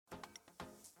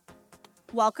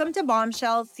Welcome to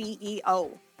Bombshell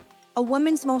CEO. A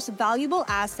woman's most valuable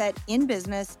asset in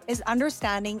business is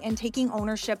understanding and taking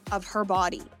ownership of her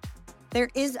body. There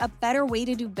is a better way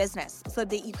to do business so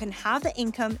that you can have the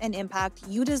income and impact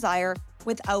you desire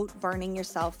without burning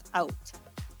yourself out.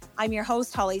 I'm your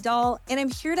host, Holly Dahl, and I'm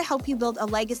here to help you build a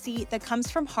legacy that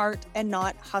comes from heart and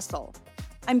not hustle.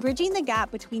 I'm bridging the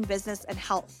gap between business and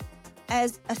health,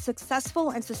 as a successful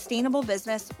and sustainable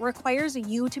business requires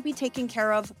you to be taken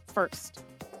care of first.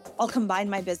 I'll combine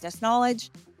my business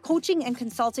knowledge, coaching and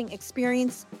consulting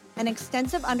experience, and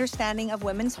extensive understanding of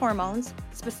women's hormones,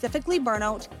 specifically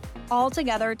burnout, all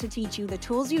together to teach you the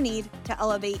tools you need to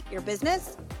elevate your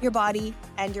business, your body,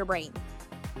 and your brain.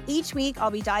 Each week, I'll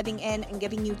be diving in and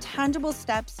giving you tangible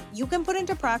steps you can put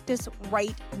into practice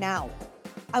right now.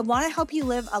 I want to help you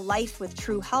live a life with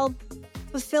true health,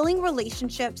 fulfilling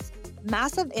relationships,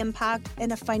 massive impact,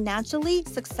 and a financially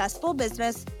successful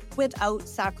business without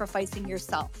sacrificing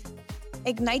yourself.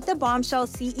 Ignite the Bombshell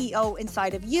CEO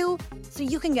inside of you so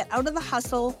you can get out of the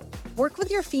hustle, work with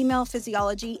your female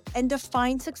physiology, and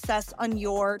define success on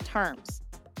your terms.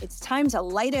 It's time to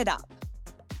light it up.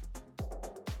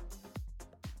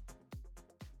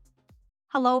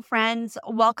 Hello, friends.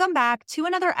 Welcome back to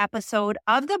another episode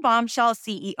of the Bombshell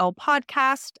CEO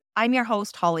podcast. I'm your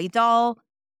host, Holly Dahl.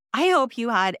 I hope you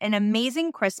had an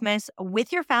amazing Christmas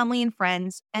with your family and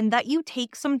friends, and that you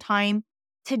take some time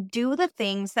to do the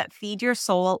things that feed your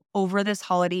soul over this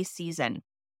holiday season.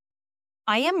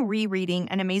 I am rereading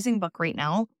an amazing book right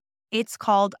now. It's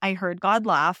called I Heard God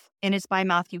Laugh, and it's by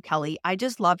Matthew Kelly. I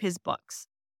just love his books.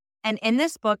 And in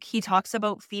this book, he talks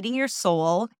about feeding your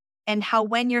soul and how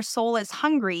when your soul is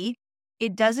hungry,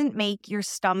 it doesn't make your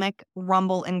stomach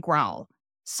rumble and growl.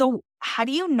 So how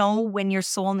do you know when your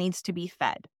soul needs to be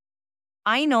fed?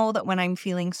 I know that when I'm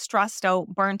feeling stressed out,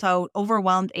 burnt out,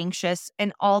 overwhelmed, anxious,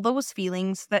 and all those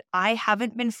feelings, that I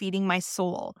haven't been feeding my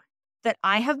soul, that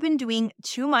I have been doing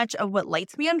too much of what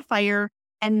lights me on fire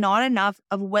and not enough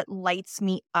of what lights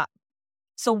me up.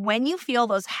 So when you feel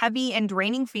those heavy and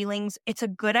draining feelings, it's a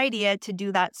good idea to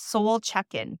do that soul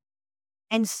check-in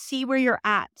and see where you're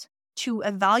at, to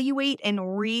evaluate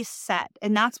and reset.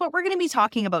 And that's what we're going to be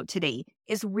talking about today,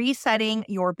 is resetting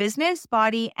your business,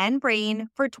 body, and brain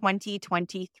for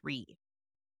 2023.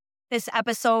 This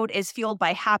episode is fueled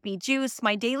by Happy Juice,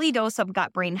 my daily dose of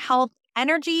gut-brain health,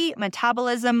 energy,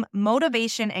 metabolism,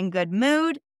 motivation, and good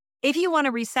mood. If you want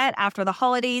to reset after the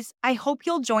holidays, I hope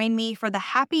you'll join me for the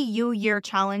Happy You Year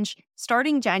Challenge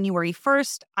starting January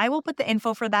 1st. I will put the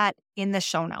info for that in the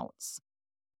show notes.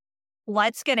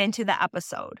 Let's get into the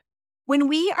episode. When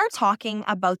we are talking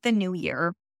about the new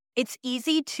year, it's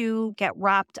easy to get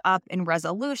wrapped up in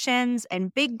resolutions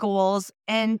and big goals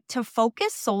and to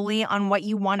focus solely on what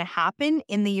you want to happen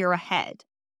in the year ahead.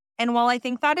 And while I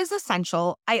think that is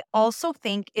essential, I also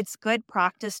think it's good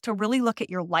practice to really look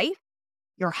at your life,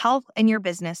 your health, and your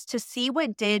business to see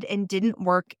what did and didn't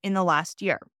work in the last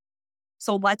year.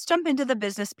 So let's jump into the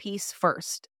business piece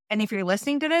first. And if you're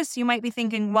listening to this, you might be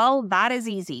thinking, well, that is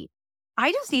easy.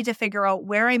 I just need to figure out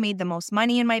where I made the most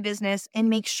money in my business and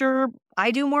make sure I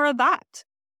do more of that.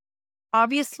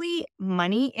 Obviously,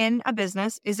 money in a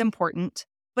business is important,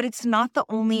 but it's not the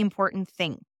only important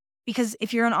thing. Because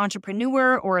if you're an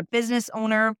entrepreneur or a business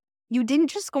owner, you didn't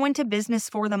just go into business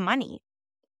for the money.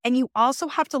 And you also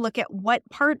have to look at what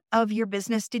part of your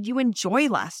business did you enjoy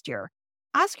last year.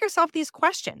 Ask yourself these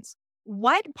questions.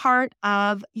 What part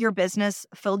of your business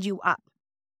filled you up?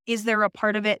 Is there a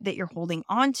part of it that you're holding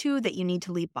on to that you need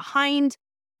to leave behind?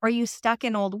 Are you stuck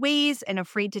in old ways and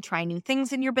afraid to try new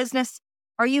things in your business?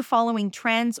 Are you following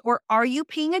trends, or are you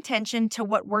paying attention to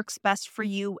what works best for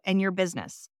you and your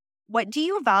business? What do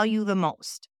you value the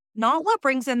most? Not what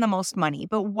brings in the most money,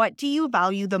 but what do you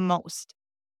value the most?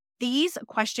 These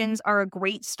questions are a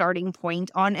great starting point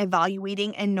on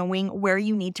evaluating and knowing where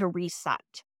you need to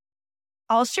reset.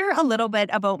 I'll share a little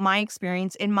bit about my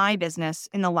experience in my business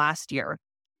in the last year.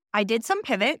 I did some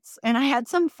pivots and I had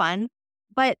some fun,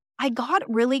 but I got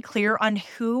really clear on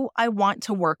who I want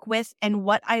to work with and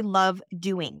what I love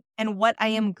doing and what I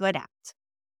am good at.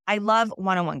 I love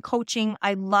one-on-one coaching.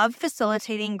 I love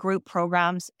facilitating group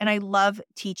programs, and I love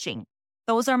teaching.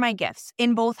 Those are my gifts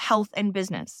in both health and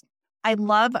business. I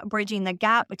love bridging the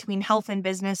gap between health and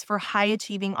business for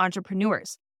high-achieving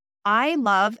entrepreneurs. I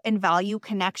love and value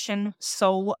connection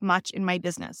so much in my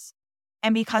business.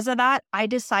 And because of that, I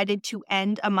decided to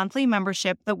end a monthly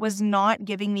membership that was not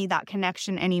giving me that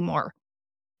connection anymore.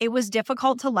 It was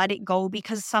difficult to let it go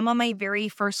because some of my very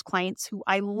first clients who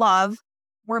I love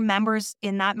were members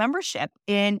in that membership,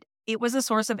 and it was a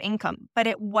source of income, but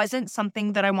it wasn't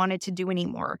something that I wanted to do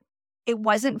anymore. it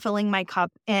wasn't filling my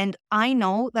cup. And I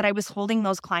know that I was holding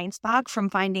those clients back from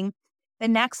finding the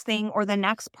next thing or the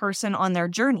next person on their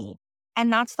journey.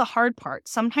 And that's the hard part.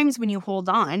 Sometimes when you hold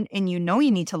on and you know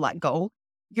you need to let go,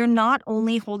 you're not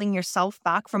only holding yourself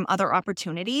back from other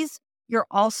opportunities, you're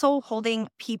also holding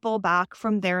people back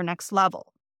from their next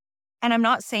level. And I'm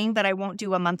not saying that I won't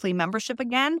do a monthly membership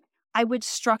again. I would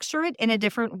structure it in a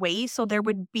different way so there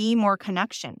would be more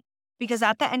connection. Because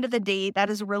at the end of the day, that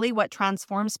is really what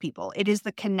transforms people. It is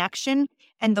the connection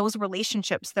and those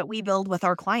relationships that we build with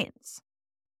our clients.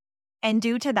 And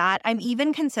due to that, I'm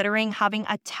even considering having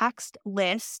a text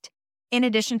list in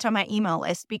addition to my email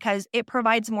list because it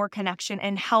provides more connection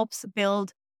and helps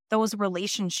build those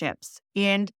relationships.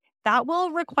 And that will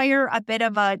require a bit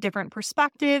of a different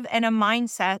perspective and a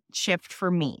mindset shift for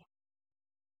me.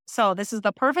 So this is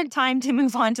the perfect time to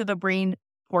move on to the brain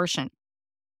portion.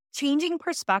 Changing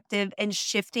perspective and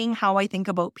shifting how I think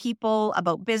about people,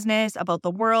 about business, about the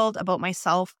world, about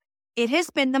myself, it has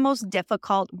been the most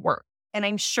difficult work. And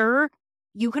I'm sure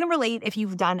you can relate if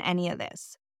you've done any of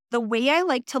this. The way I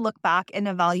like to look back and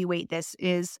evaluate this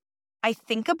is I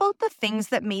think about the things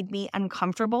that made me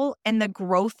uncomfortable and the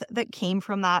growth that came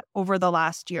from that over the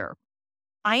last year.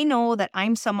 I know that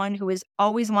I'm someone who is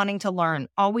always wanting to learn,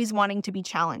 always wanting to be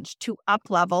challenged, to up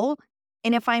level.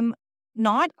 And if I'm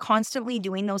not constantly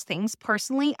doing those things,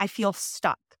 personally, I feel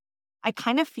stuck. I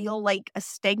kind of feel like a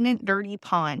stagnant, dirty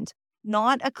pond,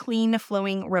 not a clean,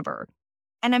 flowing river.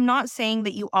 And I'm not saying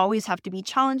that you always have to be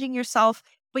challenging yourself,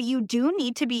 but you do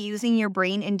need to be using your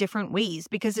brain in different ways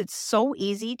because it's so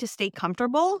easy to stay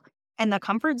comfortable. And the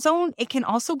comfort zone, it can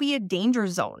also be a danger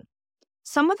zone.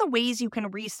 Some of the ways you can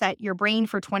reset your brain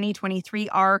for 2023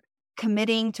 are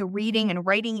committing to reading and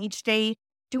writing each day,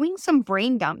 doing some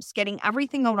brain dumps, getting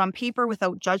everything out on paper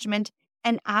without judgment,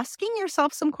 and asking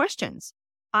yourself some questions.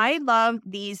 I love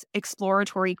these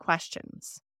exploratory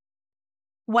questions.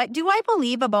 What do I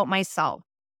believe about myself?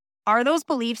 Are those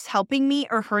beliefs helping me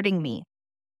or hurting me?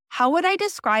 How would I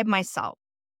describe myself?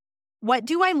 What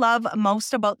do I love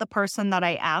most about the person that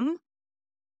I am?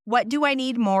 What do I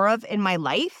need more of in my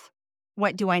life?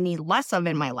 What do I need less of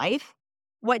in my life?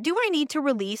 What do I need to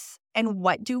release? And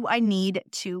what do I need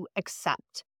to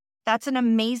accept? That's an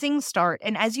amazing start.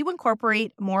 And as you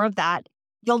incorporate more of that,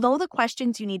 you'll know the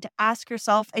questions you need to ask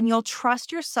yourself and you'll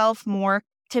trust yourself more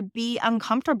to be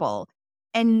uncomfortable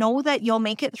and know that you'll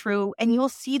make it through and you'll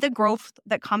see the growth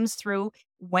that comes through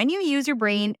when you use your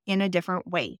brain in a different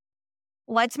way.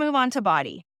 Let's move on to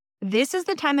body. This is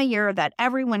the time of year that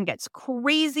everyone gets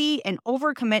crazy and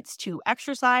overcommits to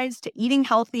exercise, to eating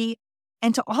healthy,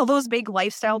 and to all those big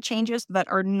lifestyle changes that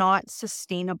are not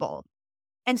sustainable.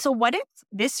 And so what if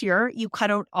this year you cut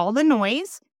out all the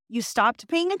noise, you stopped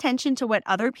paying attention to what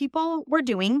other people were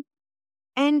doing,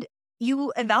 and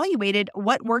you evaluated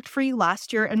what worked for you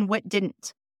last year and what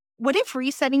didn't? What if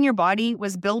resetting your body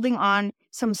was building on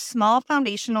some small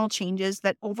foundational changes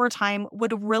that over time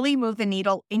would really move the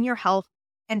needle in your health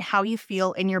and how you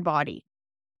feel in your body?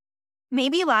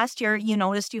 Maybe last year you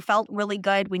noticed you felt really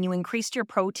good when you increased your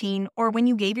protein or when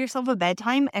you gave yourself a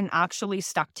bedtime and actually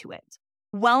stuck to it.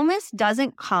 Wellness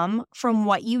doesn't come from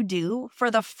what you do for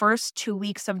the first 2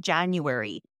 weeks of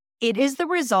January. It is the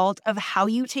result of how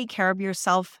you take care of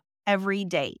yourself every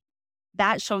day.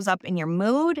 That shows up in your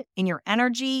mood, in your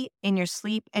energy, in your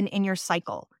sleep, and in your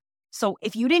cycle. So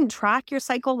if you didn't track your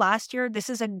cycle last year, this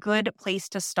is a good place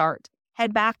to start.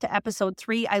 Head back to episode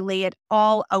 3. I lay it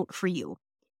all out for you.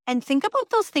 And think about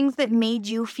those things that made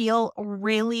you feel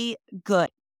really good.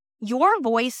 Your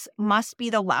voice must be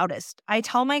the loudest. I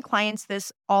tell my clients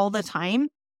this all the time.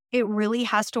 It really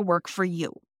has to work for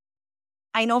you.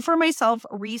 I know for myself,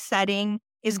 resetting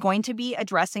is going to be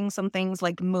addressing some things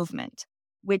like movement,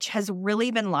 which has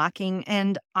really been lacking.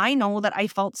 And I know that I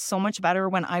felt so much better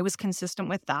when I was consistent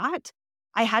with that.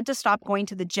 I had to stop going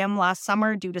to the gym last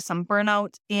summer due to some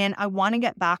burnout, and I want to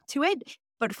get back to it.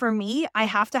 But for me, I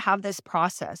have to have this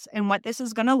process. And what this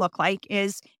is going to look like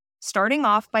is starting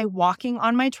off by walking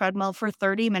on my treadmill for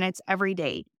 30 minutes every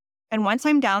day. And once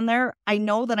I'm down there, I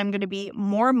know that I'm going to be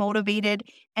more motivated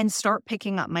and start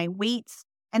picking up my weights.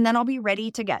 And then I'll be ready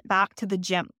to get back to the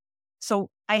gym. So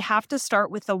I have to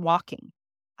start with the walking.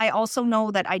 I also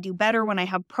know that I do better when I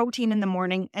have protein in the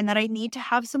morning and that I need to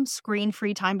have some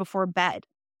screen-free time before bed.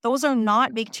 Those are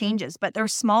not big changes, but they're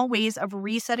small ways of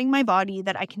resetting my body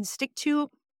that I can stick to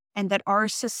and that are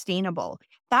sustainable.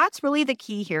 That's really the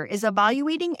key here, is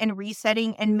evaluating and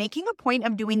resetting and making a point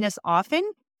of doing this often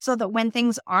so that when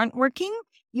things aren't working,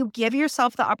 you give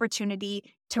yourself the opportunity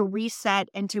to reset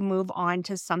and to move on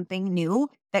to something new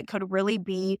that could really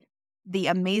be the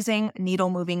amazing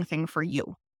needle-moving thing for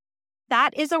you.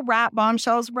 That is a wrap,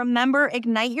 bombshells. Remember,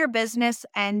 ignite your business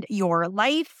and your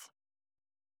life.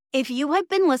 If you have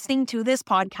been listening to this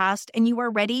podcast and you are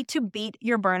ready to beat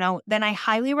your burnout, then I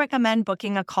highly recommend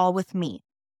booking a call with me.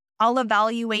 I'll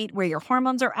evaluate where your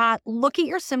hormones are at, look at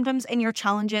your symptoms and your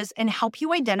challenges, and help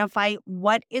you identify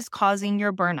what is causing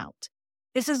your burnout.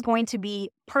 This is going to be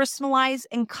personalized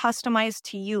and customized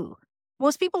to you.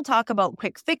 Most people talk about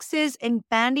quick fixes and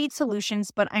band-aid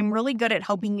solutions, but I'm really good at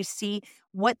helping you see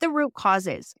what the root cause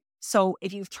is. So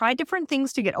if you've tried different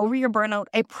things to get over your burnout,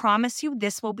 I promise you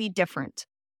this will be different.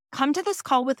 Come to this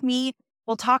call with me.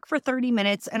 We'll talk for 30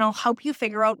 minutes and I'll help you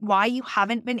figure out why you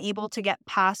haven't been able to get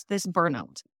past this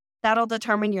burnout. That'll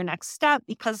determine your next step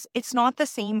because it's not the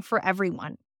same for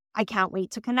everyone. I can't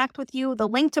wait to connect with you. The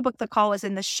link to book the call is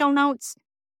in the show notes.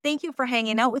 Thank you for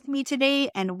hanging out with me today,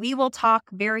 and we will talk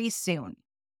very soon.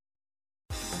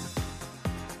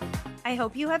 I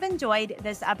hope you have enjoyed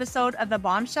this episode of the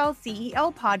Bombshell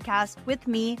CEO podcast with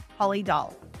me, Holly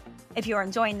Dahl. If you're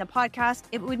enjoying the podcast,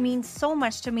 it would mean so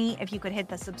much to me if you could hit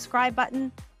the subscribe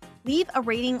button, leave a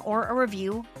rating or a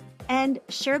review, and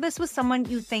share this with someone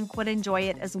you think would enjoy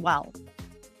it as well.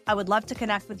 I would love to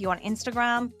connect with you on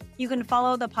Instagram. You can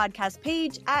follow the podcast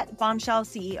page at Bombshell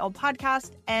CEO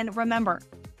Podcast. And remember,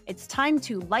 it's time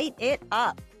to light it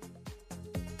up.